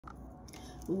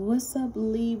What's up,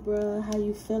 Libra? How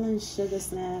you feeling, sugar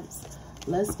snaps?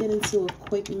 Let's get into a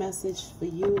quick message for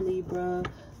you, Libra.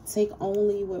 Take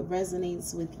only what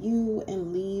resonates with you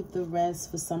and leave the rest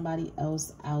for somebody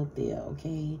else out there,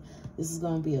 okay? This is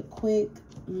going to be a quick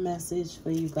message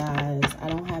for you guys. I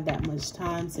don't have that much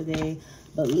time today,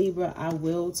 but Libra, I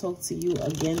will talk to you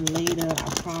again later,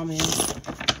 I promise.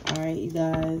 All right, you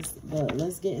guys, but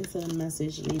let's get into the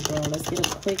message, Libra. Let's get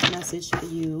a quick message for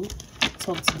you.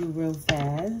 Talk to you real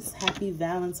fast. Happy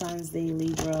Valentine's Day,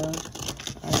 Libra.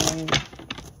 All right.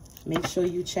 Make sure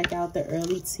you check out the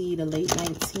early tea, the late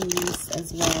night teas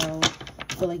as well.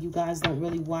 I feel like you guys don't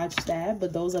really watch that,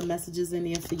 but those are messages in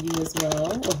there for you as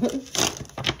well.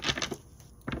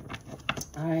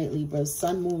 All right, Libra.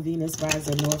 Sun, Moon, Venus,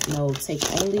 Rising, North Node. Take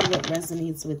only what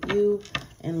resonates with you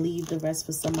and leave the rest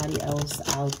for somebody else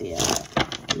out there.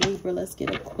 Libra, let's get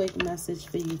a quick message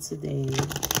for you today.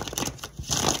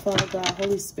 Father God,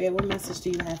 Holy Spirit, what message do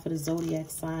you have for the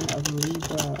zodiac sign of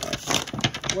Libra?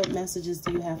 What messages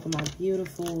do you have for my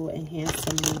beautiful and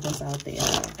handsome Libras out there?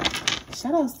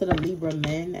 Shout outs to the Libra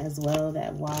men as well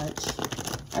that watch.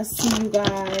 I see you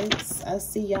guys. I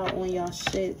see y'all on y'all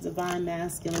shit. Divine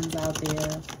masculines out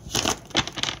there.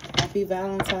 Happy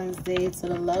Valentine's Day to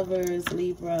the lovers,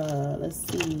 Libra. Let's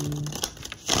see.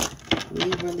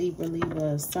 Libra, Libra,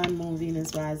 Libra. Sun, Moon,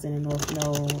 Venus, Rising, and North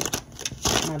Node.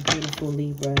 My beautiful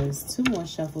Libras. 2 more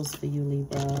shuffles for you,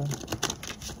 Libra.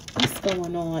 What's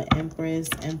going on, Empress,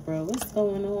 Emperor? What's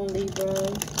going on, Libra?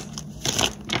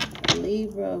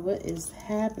 Libra, what is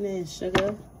happening,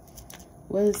 sugar?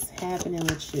 What is happening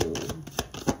with you?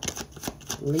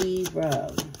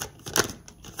 Libra.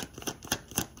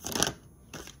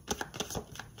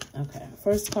 Okay,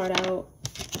 first card out.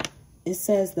 It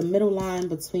says the middle line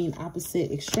between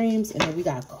opposite extremes, and then we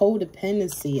got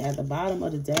codependency at the bottom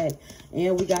of the deck,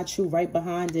 and we got you right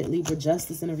behind it, Libra.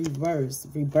 Justice in the reverse,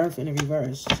 rebirth in the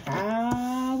reverse.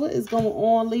 Child, what is going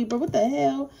on, Libra? What the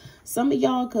hell? Some of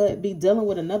y'all could be dealing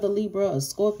with another Libra, a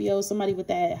Scorpio, somebody with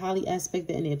that highly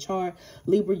aspected in their chart.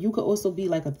 Libra, you could also be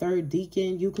like a third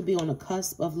deacon. You could be on the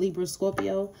cusp of Libra,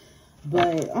 Scorpio.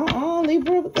 But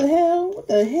Libra, what the hell? What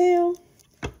the hell?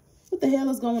 What the hell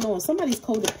is going on? Somebody's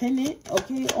codependent,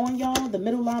 okay, on y'all. The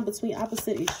middle line between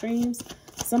opposite extremes.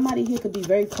 Somebody here could be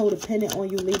very codependent on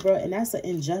you, Libra, and that's an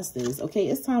injustice, okay?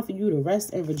 It's time for you to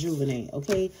rest and rejuvenate,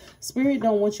 okay? Spirit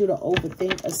don't want you to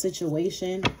overthink a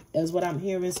situation, is what I'm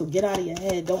hearing. So get out of your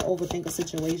head. Don't overthink a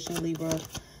situation, Libra.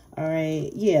 All right.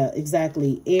 Yeah,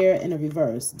 exactly. Air in the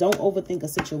reverse. Don't overthink a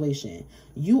situation.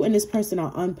 You and this person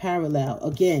are unparalleled.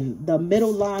 Again, the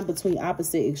middle line between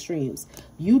opposite extremes.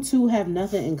 You two have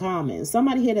nothing in common.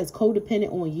 Somebody here that's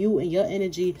codependent on you and your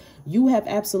energy. You have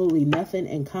absolutely nothing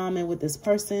in common with this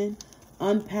person.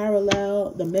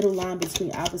 Unparalleled. The middle line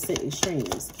between opposite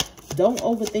extremes. Don't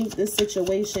overthink this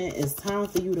situation. It's time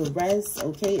for you to rest,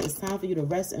 okay? It's time for you to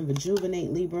rest and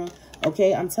rejuvenate, Libra,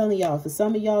 okay? I'm telling y'all, for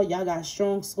some of y'all, y'all got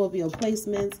strong Scorpio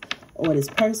placements, or this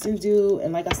person do.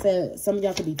 And like I said, some of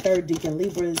y'all could be third deacon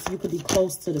Libras. You could be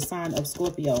close to the sign of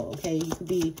Scorpio, okay? You could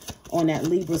be on that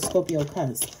Libra-Scorpio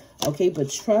cusp. Okay, but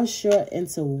trust your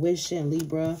intuition,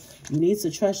 Libra. You need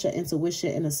to trust your intuition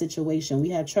in a situation.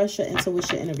 We have trust your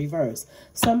intuition in a reverse.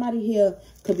 Somebody here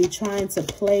could be trying to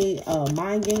play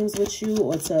mind games with you,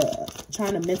 or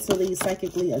trying to mentally,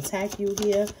 psychically attack you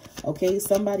here. Okay,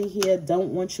 somebody here don't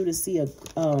want you to see a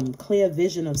clear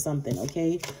vision of something,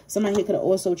 okay? Somebody here could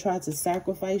also try to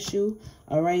sacrifice you,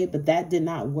 all right? But that did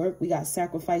not work. We got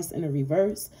sacrifice in the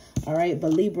reverse, all right?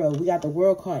 But Libra, we got the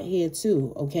World card here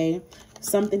too, okay?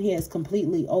 Something here is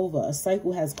completely over. A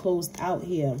cycle has closed out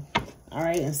here. All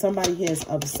right. And somebody here is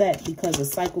upset because a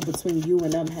cycle between you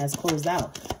and them has closed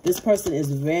out. This person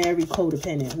is very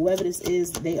codependent. Whoever this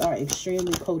is, they are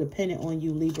extremely codependent on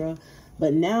you, Libra.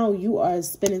 But now you are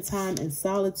spending time in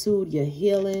solitude. You're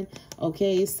healing.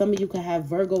 Okay. Some of you could have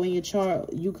Virgo in your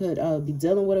chart. You could be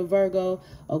dealing with a Virgo.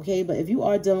 Okay. But if you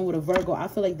are dealing with a Virgo, I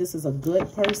feel like this is a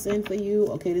good person for you.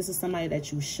 Okay. This is somebody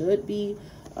that you should be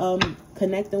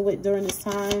connecting with during this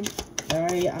time. All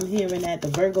right, I'm hearing that the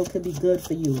Virgo could be good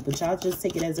for you, but y'all just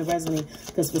take it as a resonance,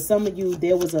 because for some of you,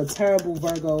 there was a terrible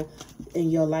Virgo in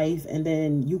your life, and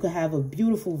then you could have a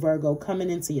beautiful Virgo coming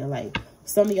into your life.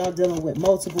 Some of y'all dealing with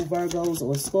multiple Virgos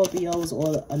or Scorpios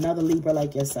or another Libra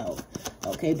like yourself.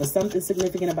 Okay, but something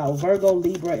significant about Virgo,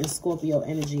 Libra, and Scorpio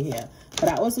energy here. But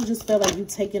I also just feel like you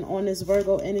taking on this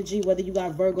Virgo energy, whether you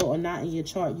got Virgo or not in your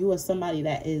chart. You are somebody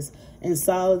that is in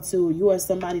solitude. You are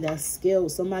somebody that's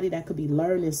skilled, somebody that could be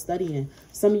learning, studying.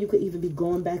 Some of you could even be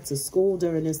going back to school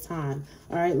during this time.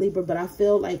 All right, Libra. But I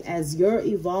feel like as you're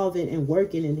evolving and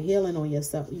working and healing on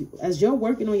yourself, as you're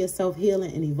working on yourself,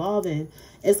 healing and evolving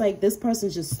It's like this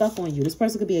person's just stuck on you. This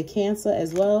person could be a Cancer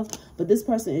as well, but this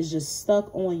person is just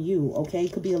stuck on you, okay?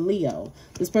 It could be a Leo.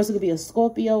 This person could be a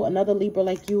Scorpio, another Libra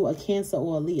like you, a Cancer,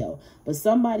 or a Leo. But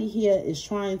somebody here is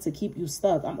trying to keep you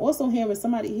stuck. I'm also hearing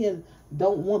somebody here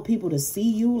don't want people to see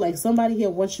you. Like somebody here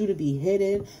wants you to be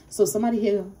hidden. So somebody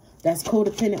here that's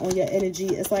codependent on your energy.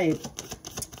 It's like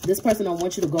this person don't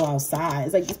want you to go outside.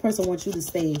 It's like this person wants you to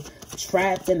stay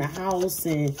trapped in the house,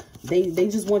 and they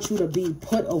just want you to be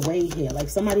put away here. Like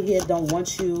somebody here don't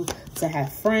want you to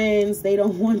have friends. They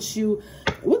don't want you.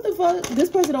 What the fuck? This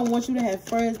person don't want you to have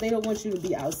friends. They don't want you to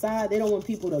be outside. They don't want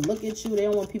people to look at you. They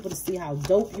don't want people to see how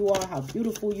dope you are, how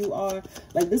beautiful you are.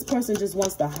 Like this person just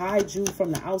wants to hide you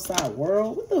from the outside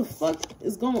world. What the fuck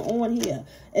is going on here?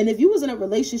 And if you was in a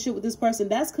relationship with this person,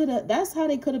 that's how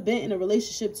they could have been in a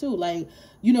relationship too. Like,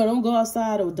 you know, don't go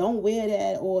outside, or don't wear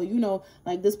that, or, you know,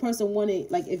 like this person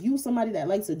wanted, like if you somebody that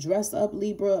likes to dress up,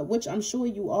 Libra, which I'm sure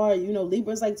you are, you know,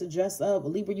 Libras like to dress up.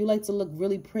 Libra, you like to look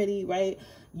really pretty, right?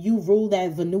 You rule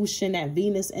that Venusian, that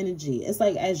Venus energy. It's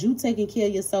like as you taking care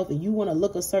of yourself and you want to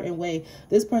look a certain way,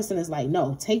 this person is like,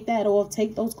 no, take that off,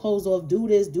 take those clothes off, do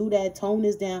this, do that, tone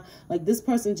this down. Like this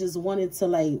person just wanted to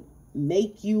like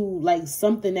make you like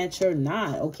something that you're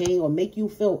not, okay? Or make you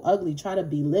feel ugly, try to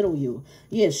belittle you.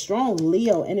 Yeah, strong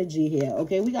Leo energy here,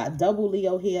 okay? We got double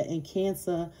Leo here and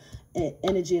Cancer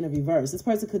energy in the reverse. This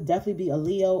person could definitely be a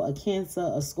Leo, a Cancer,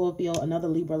 a Scorpio, another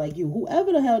Libra like you.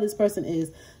 Whoever the hell this person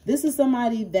is, this is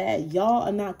somebody that y'all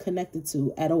are not connected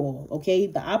to at all, okay?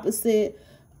 The opposite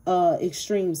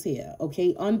extremes here,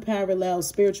 okay? Unparalleled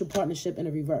spiritual partnership in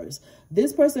the reverse.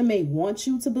 This person may want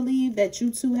you to believe that you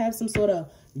two have some sort of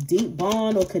deep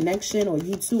bond or connection, or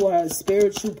you two are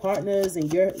spiritual partners,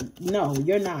 and you're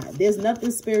not. There's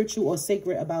nothing spiritual or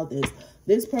sacred about this.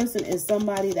 This person is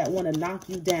somebody that want to knock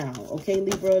you down, okay,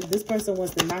 Libra? This person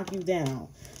wants to knock you down.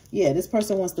 Yeah, this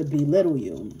person wants to belittle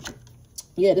you.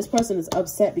 Yeah, this person is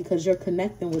upset because you're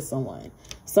connecting with someone.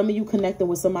 Some of you connecting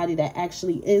with somebody that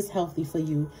actually is healthy for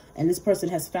you, and this person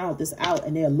has found this out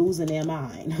and they're losing their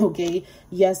mind, okay?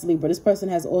 Yes, Libra, this person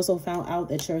has also found out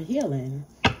that you're healing.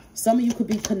 Some of you could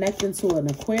be connecting to an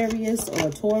Aquarius or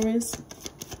a Taurus,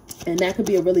 and that could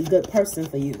be a really good person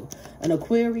for you. An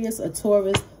Aquarius, a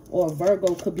Taurus, or a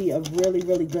Virgo could be a really,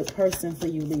 really good person for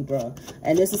you, Libra.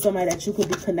 And this is somebody that you could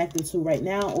be connected to right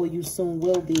now, or you soon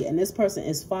will be. And this person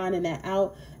is finding that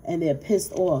out, and they're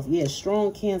pissed off. Yeah,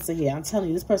 strong Cancer here. I'm telling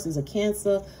you, this person's a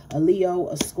Cancer, a Leo,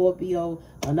 a Scorpio,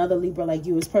 another Libra like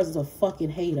you. This person's a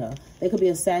fucking hater. They could be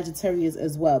a Sagittarius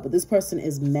as well. But this person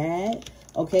is mad,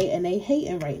 okay? And they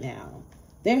hating right now.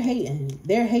 They're hating.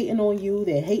 They're hating on you.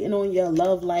 They're hating on your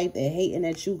love life. They're hating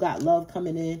that you got love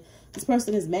coming in. This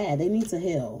person is mad. They need to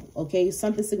heal, okay?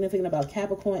 Something significant about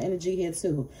Capricorn energy here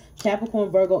too.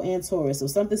 Capricorn, Virgo, and Taurus. So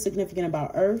something significant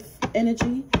about Earth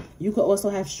energy. You could also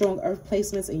have strong Earth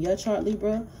placements in your chart,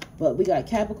 Libra. But we got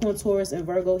Capricorn, Taurus, and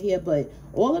Virgo here. But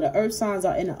all of the Earth signs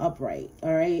are in the upright,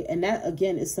 all right? And that,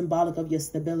 again, is symbolic of your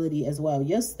stability as well.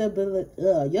 Your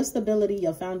stability,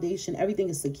 your foundation, everything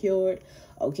is secured,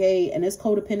 okay? And this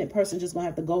codependent person just gonna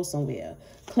have to go somewhere.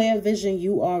 Clear vision,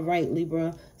 you are right,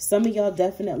 Libra. Some of y'all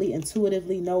definitely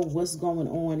intuitively know what's going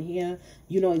on here.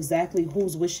 You know exactly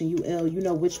who's wishing you ill. You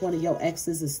know which one of your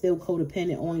exes is still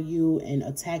codependent on you and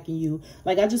attacking you.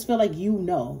 Like, I just feel like you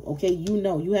know, okay? You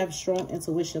know. You have strong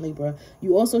intuition, Libra.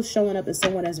 You also showing up as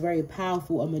someone that's very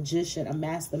powerful, a magician, a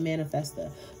master manifester.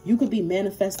 You could be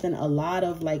manifesting a lot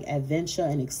of, like, adventure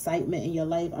and excitement in your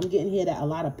life. I'm getting here that a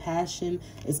lot of passion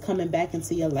is coming back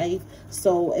into your life.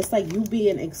 So it's like you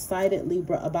being excited,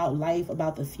 Libra, about life,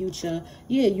 about the future.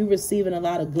 Yeah, you receiving a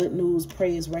lot of good news,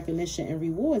 praise, recognition, and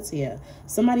rewards here.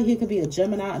 Somebody here could be a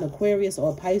Gemini, an Aquarius,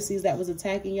 or a Pisces that was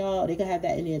attacking y'all. They could have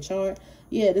that in their chart.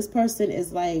 Yeah, this person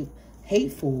is like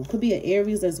hateful. Could be an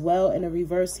Aries as well in the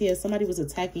reverse here. Somebody was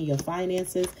attacking your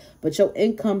finances, but your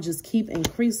income just keep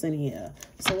increasing here.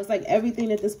 So it's like everything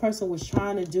that this person was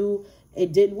trying to do,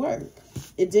 it didn't work.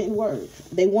 It didn't work.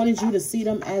 They wanted you to see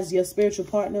them as your spiritual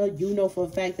partner. You know for a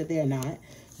fact that they're not.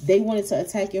 They wanted to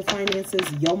attack your finances.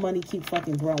 Your money keep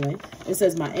fucking growing. It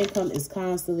says my income is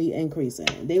constantly increasing.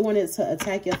 They wanted to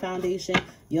attack your foundation.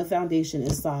 Your foundation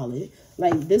is solid.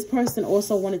 Like, this person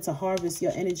also wanted to harvest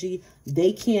your energy.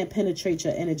 They can't penetrate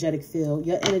your energetic field.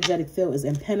 Your energetic field is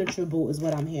impenetrable is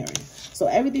what I'm hearing. So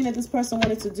everything that this person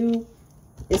wanted to do,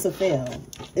 it's a fail.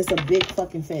 It's a big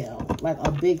fucking fail. Like,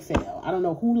 a big fail. I don't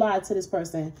know who lied to this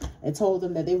person and told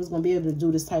them that they was going to be able to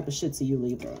do this type of shit to you,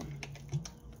 Libra.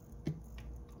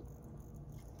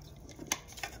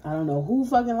 I don't know who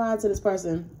fucking lied to this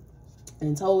person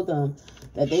and told them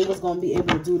that they was going to be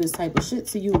able to do this type of shit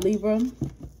to you, Libra.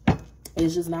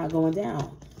 It's just not going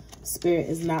down. Spirit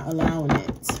is not allowing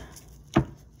it.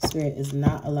 Spirit is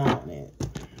not allowing it.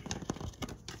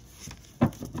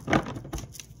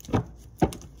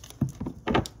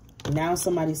 Now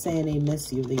somebody's saying they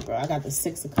miss you, Libra. I got the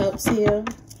 6 of Cups here.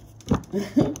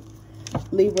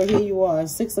 Libra, here you are.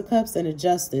 6 of Cups and a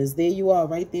Justice. There you are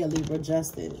right there, Libra,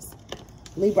 Justice.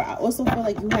 Libra, I also feel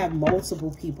like you have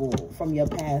multiple people from your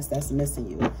past that's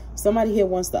missing you. Somebody here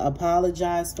wants to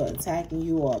apologize for attacking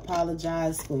you or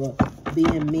apologize for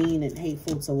being mean and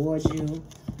hateful towards you.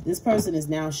 This person is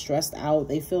now stressed out.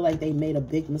 They feel like they made a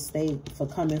big mistake for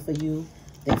coming for you.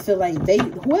 They feel like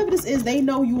whoever this is, they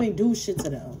know you ain't do shit to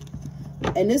them.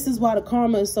 And this is why the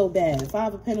karma is so bad.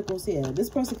 5 of Pentacles here. This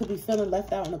person could be feeling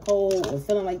left out in the cold or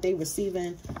feeling like they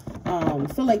receiving,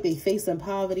 feel like they facing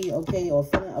poverty, okay, or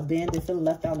feeling abandoned, feeling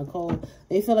left out in the cold.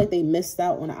 They feel like they missed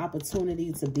out on an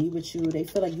opportunity to be with you. They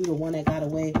feel like you're the one that got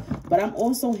away. But I'm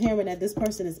also hearing that this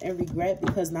person is in regret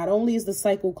because not only is the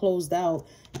cycle closed out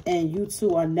and you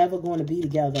two are never going to be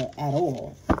together at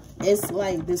all. It's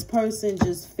like this person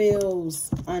just feels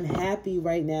unhappy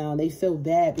right now. They feel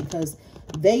bad because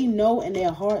they know in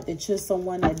their heart that you're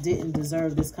someone that didn't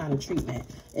deserve this kind of treatment.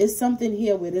 It's something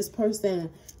here where this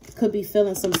person could be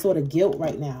feeling some sort of guilt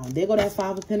right now. There go that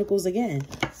 5 of Pentacles again.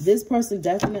 This person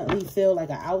definitely feel like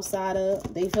an outsider.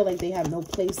 They feel like they have no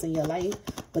place in your life.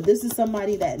 But this is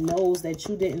somebody that knows that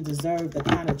you didn't deserve the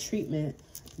kind of treatment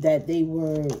that they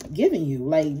were giving you.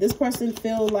 Like, this person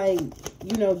feel like,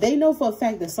 you know, they know for a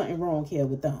fact there's something wrong here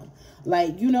with them.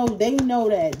 Like, you know, they know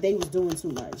that they was doing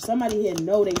too much. Somebody here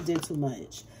know they did too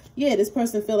much. Yeah, this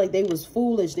person feel like they was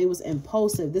foolish. They was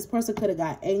impulsive. This person could have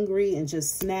got angry and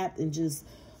just snapped and just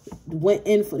went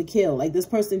in for the kill. Like, this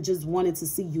person just wanted to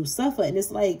see you suffer. And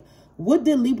it's like, what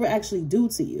did Libra actually do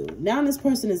to you? Now this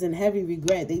person is in heavy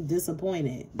regret. They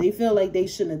disappointed. They feel like they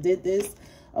shouldn't have did this.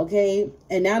 Okay,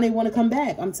 and now they want to come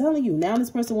back. I'm telling you, now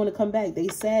this person want to come back. They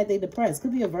sad, they depressed.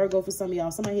 Could be a Virgo for some of y'all.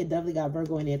 Somebody here definitely got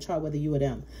Virgo in their chart, whether you or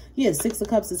them. Yeah, 6 of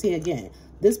Cups is here again.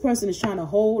 This person is trying to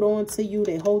hold on to you.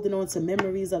 They're holding on to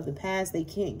memories of the past. They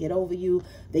can't get over you.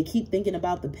 They keep thinking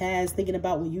about the past, thinking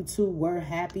about when you two were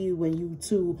happy, when you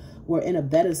two were in a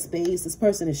better space. This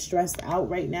person is stressed out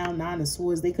right now. 9 of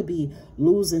Swords. They could be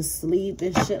losing sleep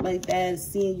and shit like that,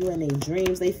 seeing you in their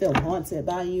dreams. They feel haunted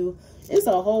by you. It's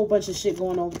a whole bunch of shit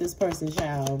going on with this person,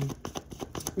 child.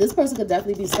 This person could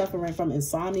definitely be suffering from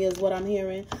insomnia is what I'm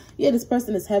hearing. Yeah, this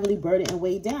person is heavily burdened and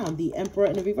weighed down. The Emperor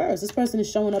in the reverse. This person is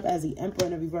showing up as the Emperor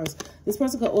in the reverse. This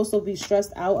person could also be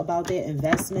stressed out about their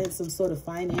investments, some sort of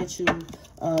financial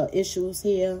issues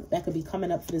here that could be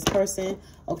coming up for this person.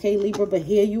 Okay, Libra, but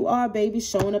here you are, baby,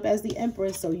 showing up as the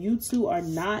Empress. So you two are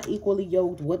not equally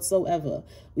yoked whatsoever.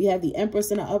 We have the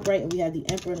Empress in the upright and we have the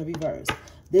Emperor in the reverse.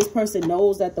 This person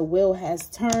knows that the wheel has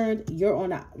turned. You're on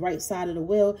the right side of the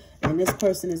wheel. And this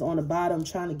person is on the bottom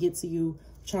trying to get to you,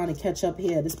 trying to catch up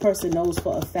here. This person knows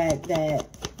for a fact that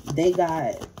they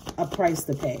got a price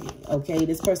to pay. Okay,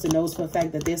 this person knows for a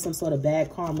fact that there's some sort of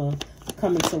bad karma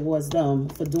coming towards them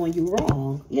for doing you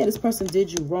wrong. Yeah, this person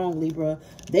did you wrong, Libra.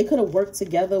 They could have worked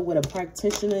together with a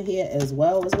practitioner here as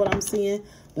well, is what I'm seeing.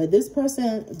 But this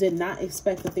person did not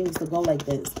expect the things to go like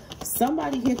this.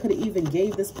 Somebody here could have even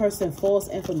gave this person false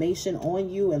information on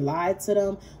you and lied to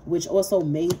them, which also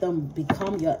made them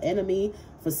become your enemy.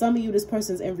 For some of you, this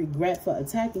person's in regret for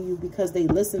attacking you because they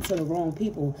listened to the wrong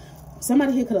people.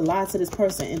 Somebody here could have lied to this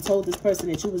person and told this person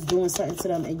that you was doing something to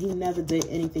them and you never did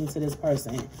anything to this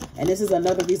person. And this is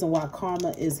another reason why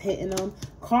karma is hitting them.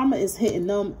 Karma is hitting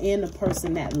them and the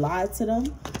person that lied to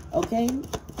them. Okay?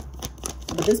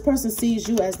 But this person sees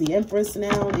you as the Empress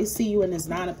now. They see you in this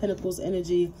 9 of Pentacles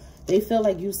energy. They feel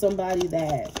like you somebody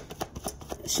that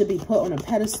should be put on a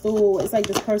pedestal. It's like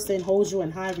this person holds you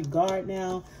in high regard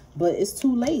now. But it's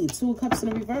too late. 2 of Cups in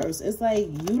the reverse. It's like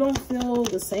you don't feel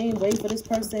the same way for this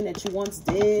person that you once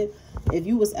did. If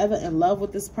you was ever in love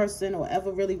with this person or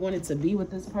ever really wanted to be with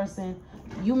this person,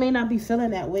 you may not be feeling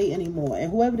that way anymore. And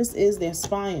whoever this is, they're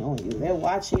spying on you. They're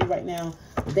watching you right now.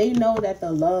 They know that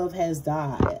the love has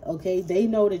died. Okay? They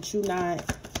know that you're not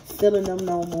feeling them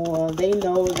no more. They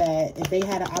know that if they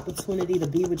had an opportunity to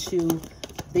be with you,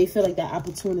 they feel like that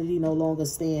opportunity no longer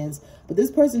stands. But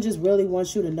this person just really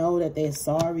wants you to know that they're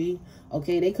sorry.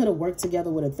 Okay, they could have worked together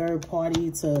with a third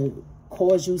party to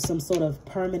cause you some sort of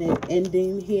permanent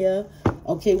ending here.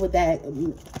 Okay, with that,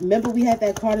 remember we had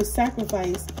that card of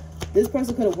sacrifice. This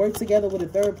person could have worked together with a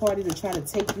third party to try to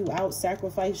take you out,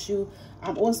 sacrifice you.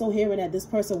 I'm also hearing that this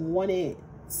person wanted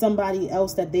somebody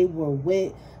else that they were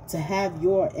with to have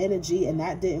your energy, and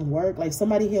that didn't work. Like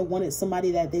somebody here wanted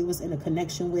somebody that they was in a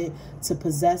connection with to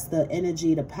possess the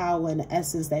energy, the power, and the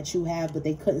essence that you have, but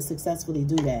they couldn't successfully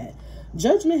do that.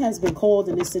 Judgment has been called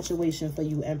in this situation for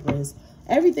you, Empress.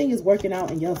 Everything is working out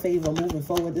in your favor moving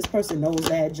forward. This person knows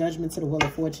that. Judgment to the Wheel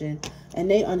of Fortune. And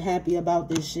they unhappy about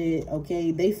this shit,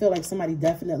 okay? They feel like somebody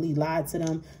definitely lied to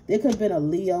them. There could have been a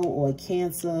Leo or a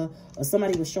Cancer, or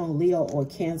somebody with strong Leo or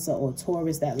Cancer or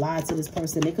Taurus that lied to this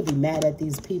person. They could be mad at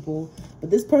these people. But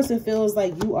this person feels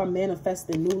like you are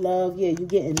manifesting new love. Yeah, you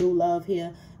getting new love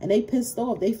here. And they pissed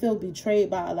off. They feel betrayed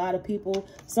by a lot of people.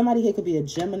 Somebody here could be a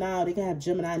Gemini. They can have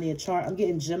Gemini in their chart. I'm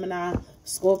getting Gemini,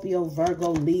 Scorpio,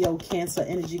 Virgo, Leo, Cancer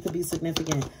energy could be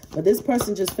significant. But this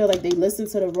person just feel like they listen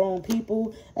to the wrong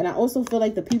people. And I also feel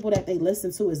like the people that they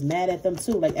listen to is mad at them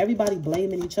too. Like everybody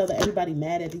blaming each other. Everybody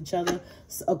mad at each other.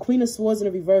 A Queen of Swords in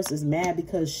the reverse is mad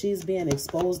because she's being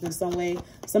exposed in some way.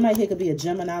 Somebody here could be a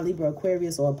Gemini, Libra,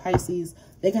 Aquarius, or a Pisces.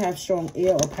 They can have strong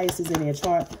air or Pisces in their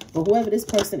chart. But whoever this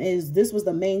person is, this was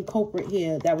the main culprit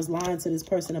here that was lying to this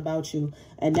person about you.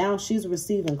 And now she's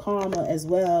receiving karma as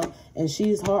well. And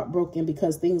she's heartbroken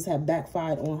because things have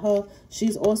backfired on her.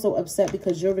 She's also upset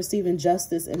because you're receiving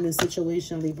justice in this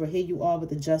situation, Libra. Here you are with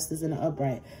the Justice and the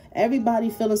Upright. Everybody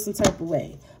feeling some type of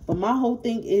way. But my whole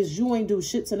thing is you ain't do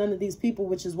shit to none of these people,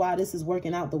 which is why this is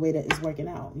working out the way that it's working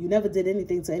out. You never did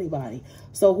anything to anybody.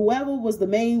 So whoever was the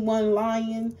main one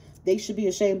lying, they should be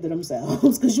ashamed of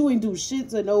themselves because you ain't do shit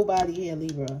to nobody here,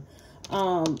 Libra.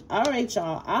 All right,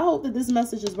 y'all. I hope that this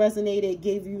message has resonated,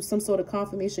 gave you some sort of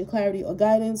confirmation, clarity, or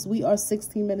guidance. We are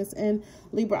 16 minutes in.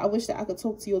 Libra, I wish that I could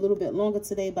talk to you a little bit longer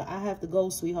today, but I have to go,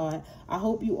 sweetheart. I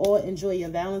hope you all enjoy your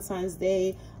Valentine's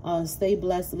Day. Stay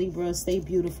blessed, Libra. Stay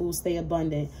beautiful. Stay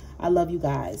abundant. I love you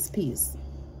guys. Peace.